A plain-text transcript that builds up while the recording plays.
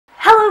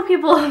Hello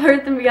people of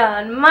Earth and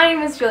Beyond, my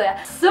name is Julia.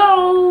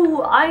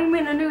 So, I'm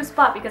in a new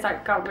spot because I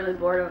got really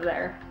bored over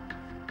there.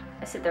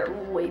 I sit there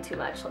way too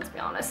much, let's be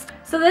honest.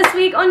 So this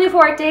week on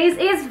Euphoric Days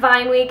is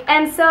Vine Week,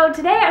 and so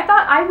today I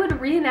thought I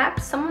would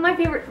reenact some of my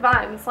favorite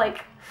Vines.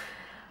 Like,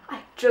 I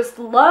just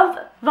love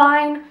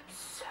Vine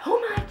so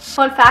much.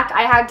 Fun fact,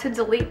 I had to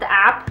delete the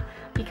app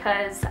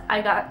because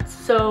I got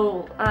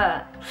so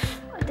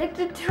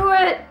addicted to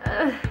it.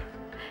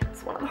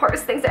 It's one of the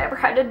hardest things I ever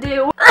had to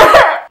do.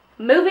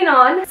 Moving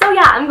on. So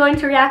yeah, I'm going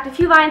to react to a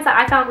few Vines that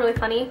I found really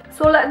funny.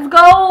 So let's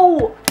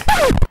go!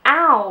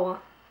 Ow.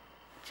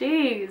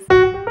 Jeez.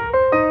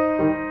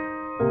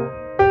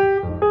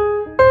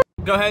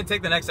 Go ahead,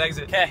 take the next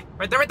exit. Okay.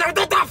 Right there.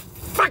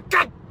 Fuck.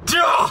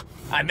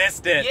 I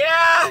missed it.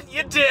 Yeah,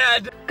 you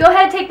did. Go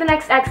ahead, take the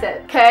next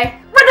exit. Okay.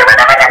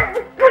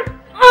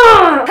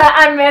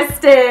 I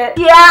missed it.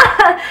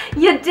 Yeah,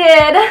 you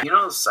did. You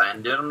know the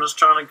saying, dude, I'm just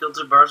trying to kill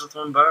two birds with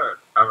one bird.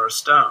 Over a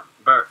stone.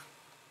 Bird.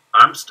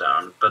 I'm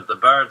stoned, but the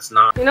bird's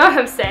not. You know what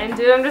I'm saying,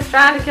 dude? I'm just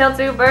trying to kill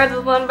two birds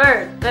with one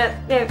bird. But,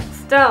 yeah,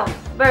 stone.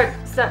 Bird.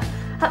 Stone.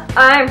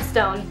 I'm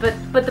stoned, but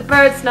the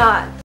bird's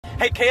not.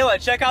 Hey, Kayla,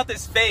 check out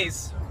this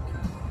face.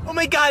 Oh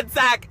my god,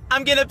 Zach,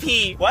 I'm gonna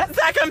pee. What?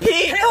 Zach, I'm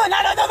peeing. Kayla,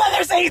 no,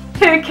 they're saying.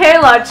 Hey,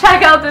 Kayla,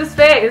 check out this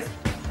face.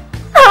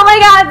 Oh my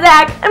god,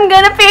 Zach, I'm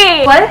gonna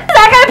pee. What?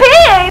 Zach, I'm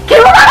peeing.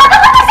 Kayla,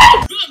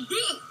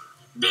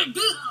 no,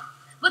 Didi,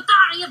 what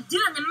are you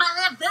doing in my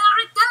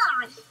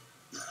laboratory?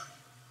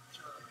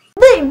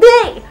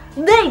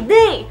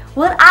 Dee,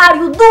 what are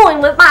you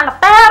doing with my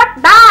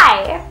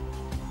laboratory?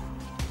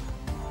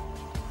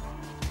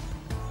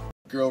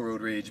 Girl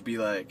road rage be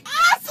like,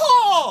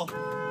 Asshole!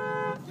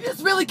 You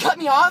just really cut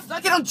me off? Now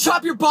get him,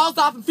 chop your balls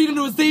off and feed him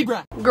to a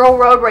zebra. Girl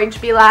road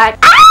rage be like,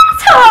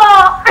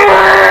 asshole!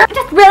 You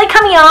just really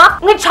cut me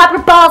off? I'm gonna chop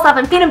your balls off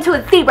and feed him to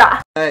a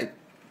zebra. hey.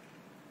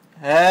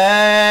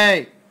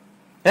 Hey!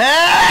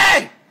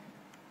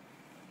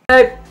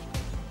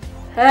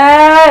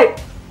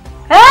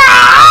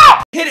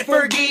 Hit it,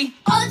 Fergie!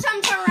 All the time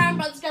I'm turning around,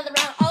 brothers gather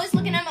around. Always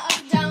looking at my up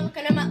and down,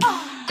 looking at my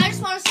I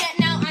just wanna sit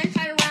now, I'm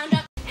trying to round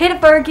up. Hit it,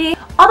 Fergie.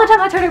 All the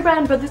time I turn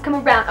around, brothers come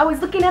around.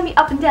 Always looking at me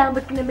up and down,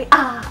 looking at me.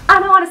 I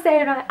don't want to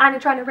say it, I'm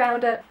trying to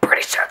round up.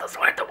 Pretty sure those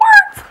weren't the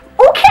words.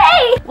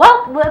 Okay!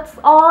 Well, that's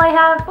all I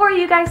have for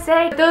you guys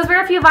today. Those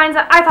were a few Vines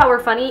that I thought were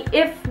funny.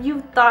 If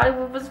you thought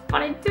it was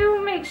funny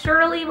too, make sure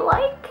to leave a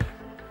like.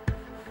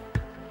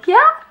 Yeah?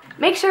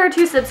 Make sure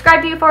to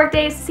subscribe to Euphoric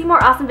Days to see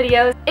more awesome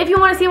videos. If you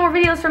want to see more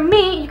videos from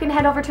me, you can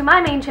head over to my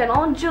main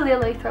channel, Julia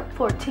Lathrop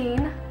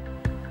 14.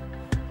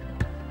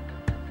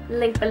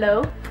 Link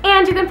below.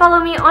 And you can follow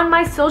me on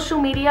my social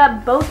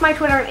media. Both my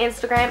Twitter and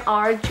Instagram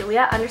are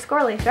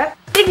Julia_Lathrop.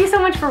 Thank you so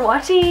much for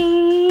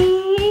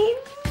watching.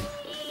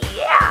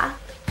 Yeah.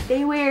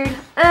 Stay weird.